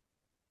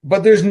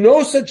 But there's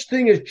no such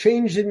thing as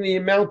changing the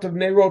amount of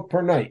Neirot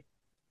per night.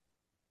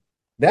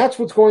 That's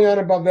what's going on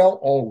in Bavel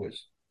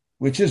always,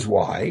 which is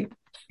why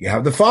you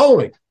have the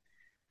following.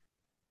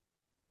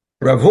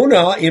 Rav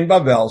Huna in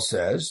Bavel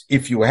says,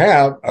 if you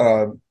have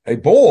a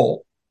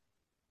bowl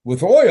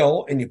with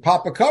oil and you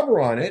pop a cover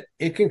on it,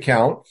 it can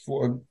count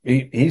for,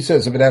 he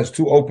says if it has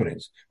 2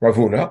 openings, Rav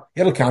Huna,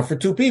 it'll count for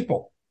 2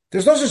 people.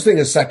 There's no such thing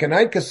as second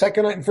night because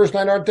second night and first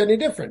night aren't any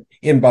different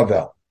in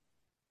Bavel.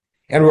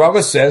 And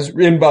Rava says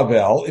in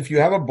Bavel, if you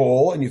have a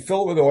bowl and you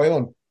fill it with oil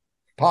and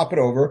pop it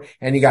over,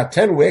 and you got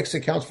 10 wicks,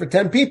 it counts for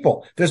 10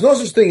 people. There's no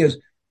such thing as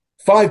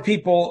 5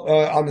 people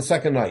on the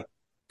second night.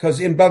 Because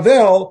in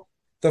Bavel,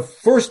 the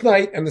first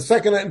night and the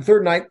second night and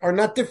third night are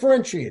not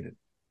differentiated.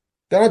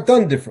 They're not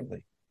done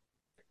differently.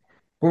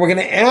 But we're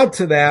going to add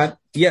to that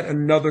yet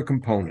another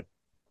component.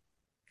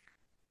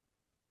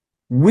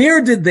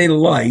 Where did they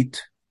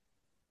light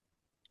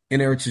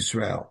in Eretz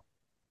Yisrael?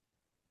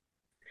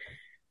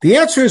 The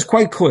answer is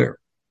quite clear.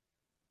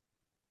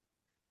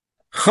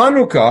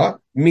 Chanukah,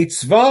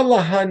 mitzvah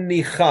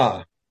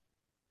lahanicha,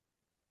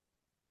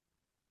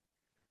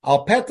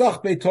 al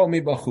petach beito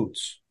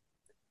mibachutz.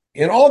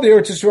 In all the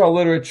Eretz Yisrael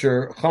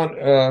literature,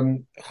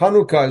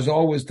 Chanukah is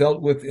always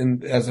dealt with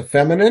as a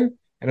feminine,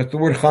 and it's the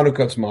word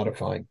Chanukah it's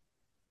modifying.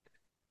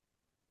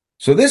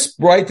 So this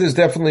bright is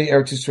definitely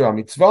Eretz Yisrael.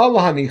 Mitzvah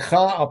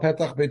lahanicha al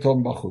petach beito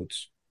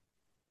mibachutz.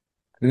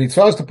 The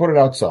mitzvah is to put it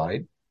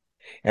outside,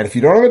 and if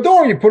you don't have a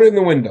door, you put it in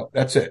the window.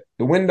 That's it.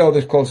 The window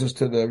that's closest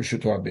to the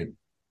Rishut Rabim.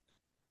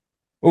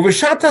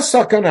 Uveshata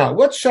sakana.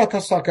 What's shata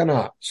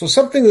sakana? So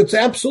something that's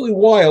absolutely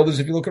wild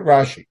is if you look at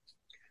Rashi.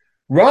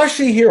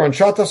 Rashi here on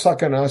Shata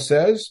Sakana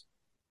says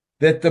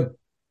that the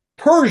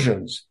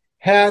Persians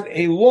had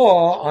a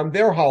law on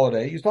their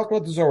holiday. He's talking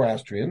about the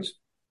Zoroastrians.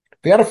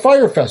 They had a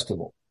fire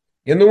festival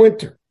in the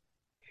winter.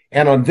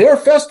 And on their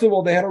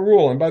festival, they had a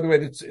rule. And by the way,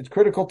 it's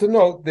critical to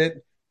note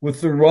that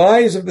with the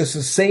rise of the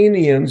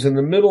Sasanians in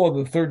the middle of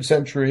the 3rd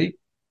century,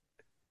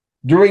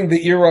 during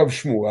the era of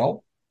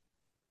Shmuel,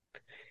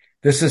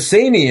 the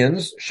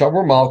Sasanians,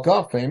 Shavur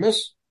Malka,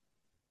 famous,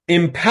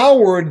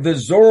 empowered the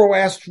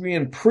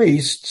Zoroastrian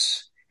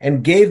priests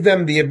and gave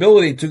them the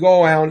ability to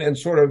go around and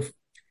sort of,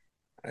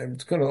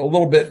 it's kind of a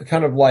little bit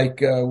kind of like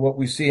what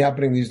we see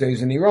happening these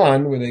days in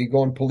Iran, where they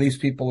go and police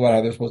people about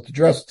how they're supposed to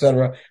dress,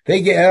 etc.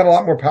 They had a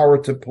lot more power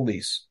to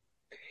police.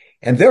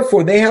 And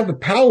therefore, they have the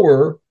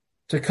power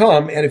to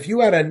come, and if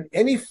you had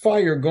any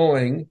fire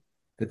going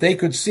that they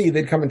could see,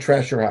 they'd come and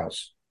trash your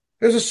house.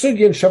 There's a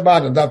sugya in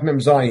Shabbat on Daf Mem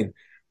Zayin,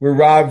 where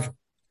Rav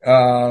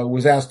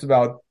was asked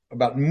about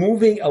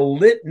moving a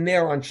lit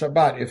ner on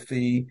Shabbat if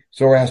the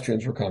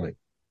Zoroastrians were coming,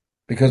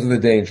 because of the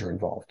danger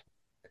involved.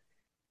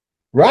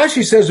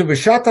 Rashi says,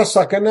 Uvishata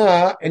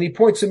Sakana, and he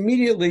points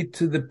immediately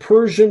to the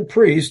Persian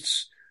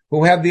priests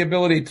who have the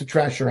ability to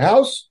trash your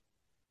house,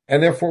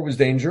 and therefore it was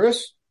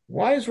dangerous.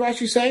 Why is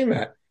Rashi saying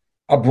that?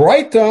 A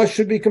Braita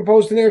should be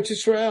composed in Eretz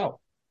Yisrael.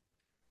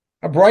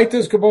 A Braita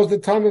is composed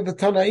at the time of the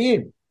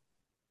Tanaim.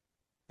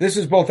 This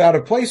is both out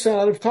of place and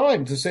out of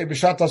time to say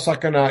B'shata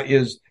Sakana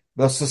is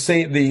the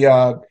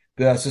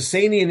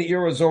Sasanian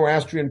era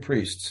Zoroastrian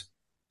priests.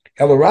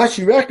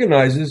 Rashi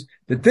recognizes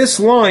that this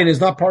line is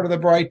not part of the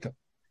Braita.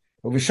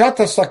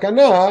 B'shata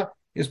Sakana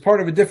is part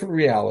of a different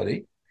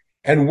reality.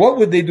 And what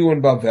would they do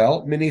in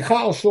Bavel? Minicha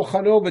al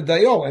shulchano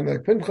v'dayo. And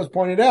like Pinchas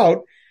pointed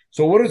out,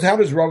 so how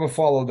does Rava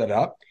follow that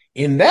up?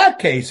 In that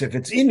case, if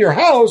it's in your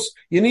house,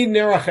 you need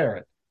ner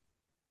acheret.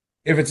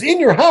 If it's in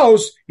your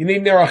house, you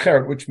need ner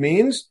acheret, which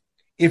means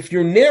if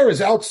your ner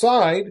is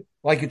outside,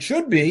 like it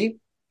should be,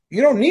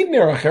 you don't need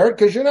ner acheret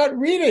because you're not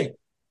reading.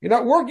 You're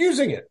not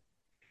using it.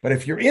 But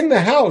if you're in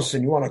the house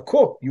and you want to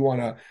cook, you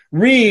want to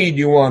read,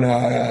 you want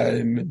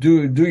to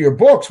do your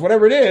books,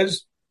 whatever it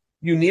is,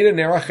 you need a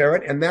ner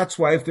acheret. And that's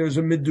why if there's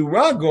a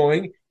medura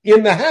going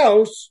in the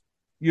house,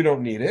 you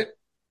don't need it.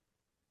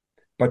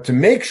 But to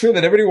make sure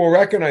that everybody will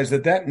recognize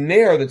that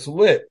ner that's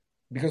lit,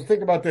 because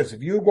think about this,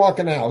 if you walk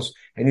in the house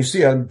and you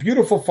see a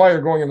beautiful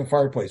fire going in the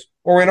fireplace,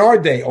 or in our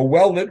day, a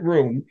well-lit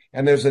room,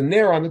 and there's a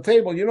ner on the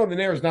table, you know the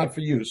ner is not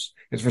for use.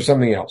 It's for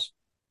something else.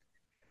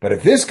 But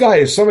if this guy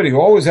is somebody who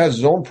always has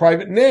his own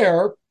private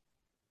ner,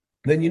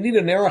 then you need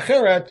a ner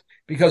acheret,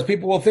 because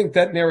people will think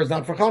that ner is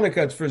not for Hanukkah,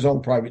 it's for his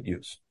own private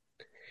use.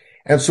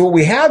 And so what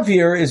we have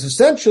here is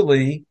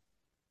essentially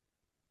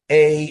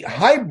a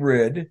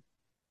hybrid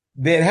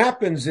that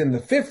happens in the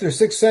 5th or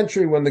 6th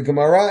century when the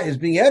Gemara is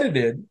being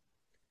edited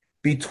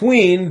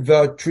between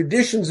the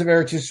traditions of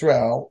Eretz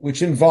Yisrael,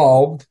 which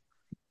involved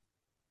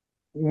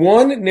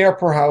one ner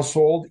per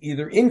household,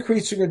 either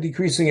increasing or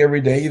decreasing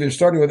every day, either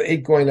starting with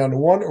 8 going down to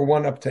 1 or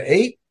 1 up to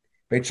 8.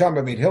 Beit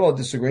Shammai, Beit Hillel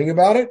disagreeing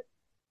about it.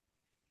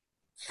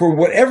 For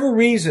whatever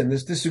reason,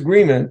 this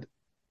disagreement,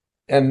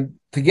 and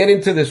to get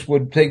into this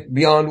would take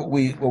beyond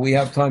what we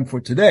have time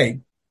for today,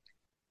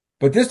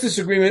 but this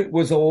disagreement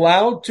was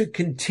allowed to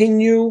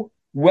continue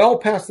well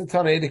past the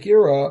Tannaitic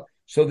era,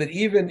 so that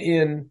even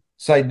in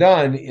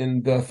Sidon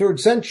in the 3rd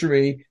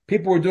century,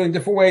 people were doing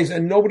different ways,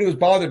 and nobody was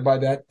bothered by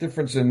that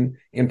difference in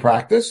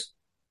practice.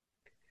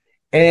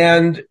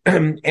 And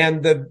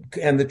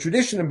the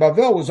tradition in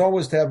Bavel was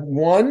always to have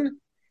one,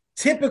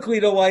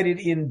 typically lighted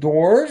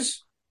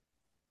indoors,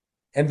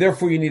 and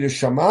therefore you need a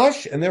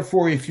shamash, and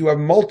therefore if you have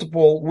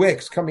multiple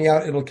wicks coming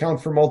out, it'll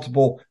count for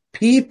multiple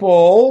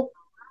people,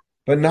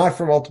 but not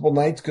for multiple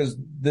nights, because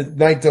the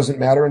night doesn't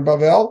matter in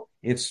Bavel.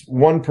 It's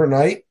 1 per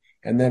night,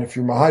 and then if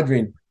you're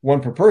Mahadrin,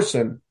 1 per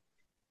person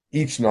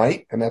each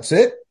night, and that's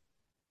it.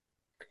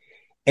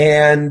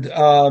 And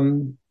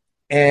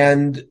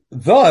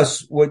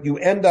thus what you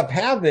end up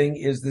having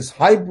is this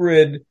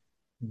hybrid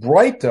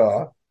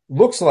Braita,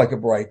 looks like a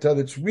Braita,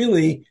 that's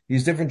really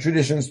these different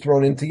traditions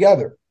thrown in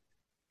together.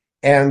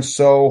 And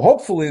so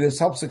hopefully this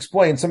helps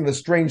explain some of the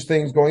strange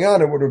things going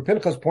on. And what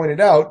Pinchas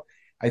pointed out,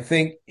 I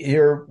think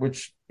here,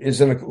 which is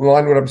in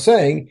line with what I'm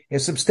saying,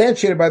 is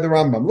substantiated by the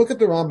Rambam. Look at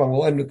the Rambam.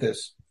 We'll end with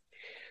this.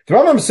 The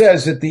Rambam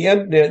says at the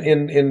end,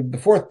 in the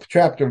 4th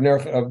chapter of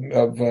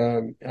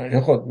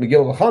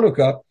Megillah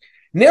Chanukah,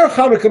 Ner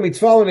Chanukah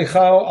mitzvah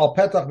l'nichao al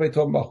petach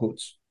beitov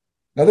bachutz.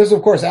 Now this is,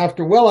 of course,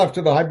 well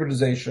after the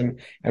hybridization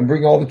and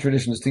bring all the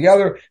traditions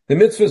together. The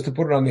mitzvah is to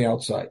put it on the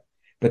outside.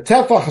 But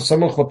tefach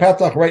hasamuch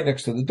lepetach, right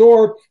next to the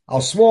door, al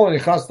small and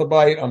nichas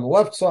l'bayit on the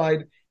left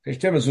side.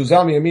 Small,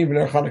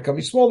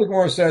 the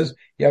Gemara says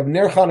you have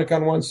ner Chanukah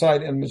on one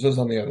side and mezuzah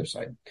on the other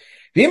side.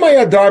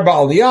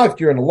 If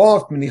you're in a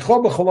loft, the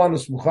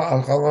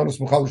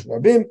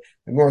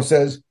Gemara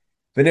says,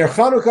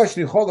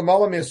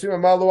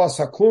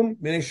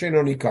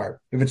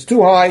 if it's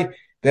too high,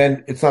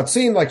 then it's not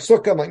seen, like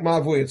sukkah, like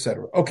mavui,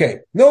 etc. Okay,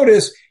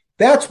 notice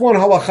that's one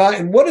halakha,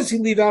 and what does he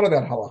leave out of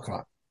that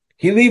halakha?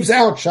 He leaves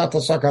out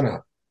shata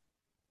sakana.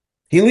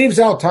 He leaves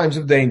out times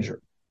of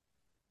danger.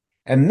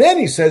 And then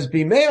he says,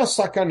 Bimei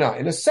sakana,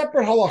 in a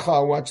separate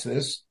halacha, watch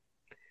this.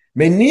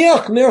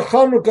 Meniach ner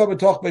Chanukah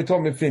b'toch beito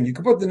mifin. You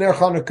can put the ner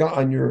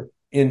Chanukah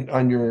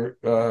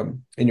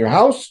in your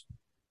house.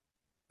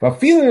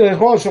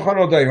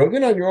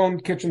 Even on your own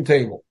kitchen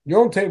table.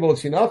 Your own table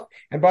is enough.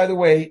 And by the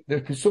way,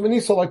 there's Pesum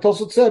Nisa, like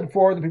Tosfot said,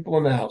 for the people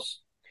in the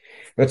house.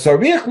 But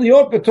tzarich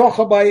liot b'toch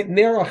habayit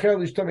ner acher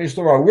l'ishtamesh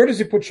l'ra. Where does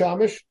he put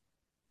shamish?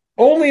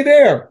 Only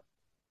there.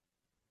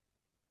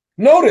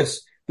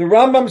 Notice, the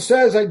Rambam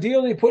says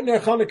ideally put ner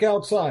Chanukah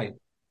outside.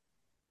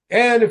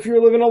 And if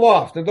you live in a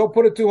loft, then don't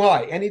put it too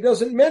high. And he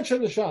doesn't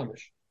mention the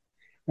shamish.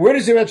 Where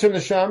does he mention the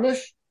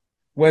shamish?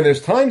 When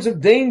there's times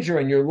of danger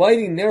and you're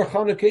lighting ner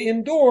Chanukah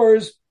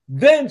indoors,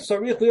 then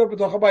sarich liot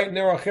b'toch habayit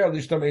ner acher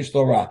l'ishtamesh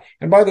l'ra.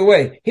 And by the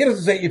way, he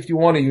doesn't say if you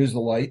want to use the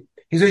light.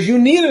 He says you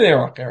need an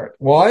ner acher.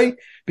 Why?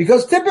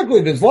 Because typically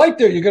if there's light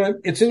there,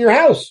 it's in your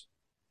house.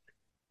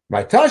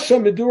 But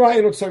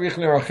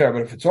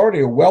if it's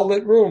already a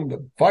well-lit room,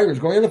 the fire is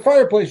going in the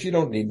fireplace, you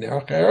don't need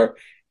ner acher.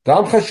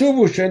 But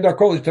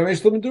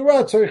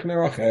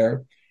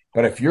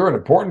if you're an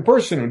important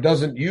person who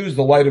doesn't use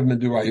the light of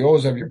medura, you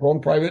always have your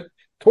own private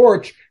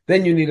torch,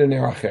 then you need a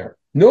ner acher.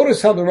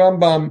 Notice how the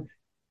Rambam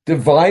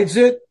divides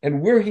it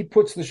and where he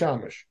puts the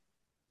shamish.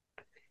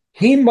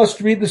 He must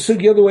read the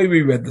sugya the way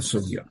we read the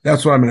sugya.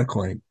 That's what I'm going to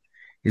claim.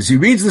 Is he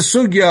reads the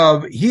sugya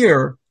of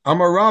here,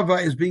 Amar Rava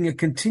is being a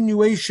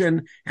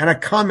continuation and a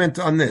comment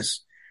on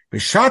this.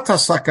 B'shata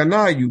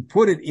sakana, you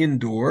put it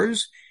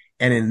indoors,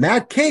 and in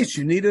that case,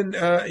 you need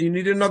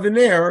another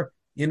ner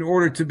in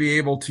order to be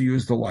able to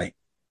use the light.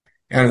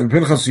 And in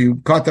Pinchas, you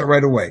caught that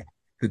right away,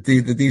 that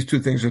these two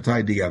things are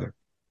tied together.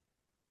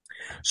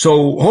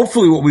 So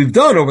hopefully what we've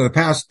done over the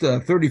past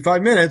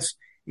 35 minutes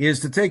is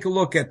to take a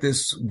look at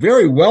this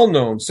very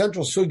well-known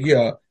central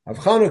sugya of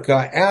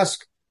Chanukah,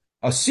 ask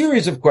a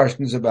series of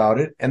questions about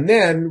it, and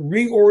then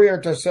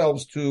reorient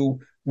ourselves to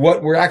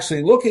what we're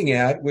actually looking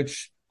at,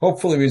 which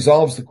hopefully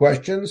resolves the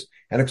questions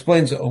and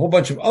explains a whole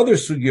bunch of other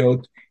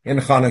sugyot in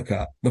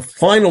Chanukah. The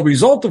final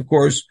result, of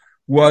course,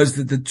 was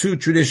that the two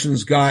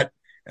traditions got,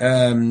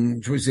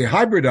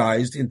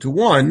 hybridized into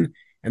one,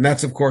 and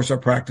that's, of course, our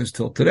practice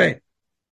till today.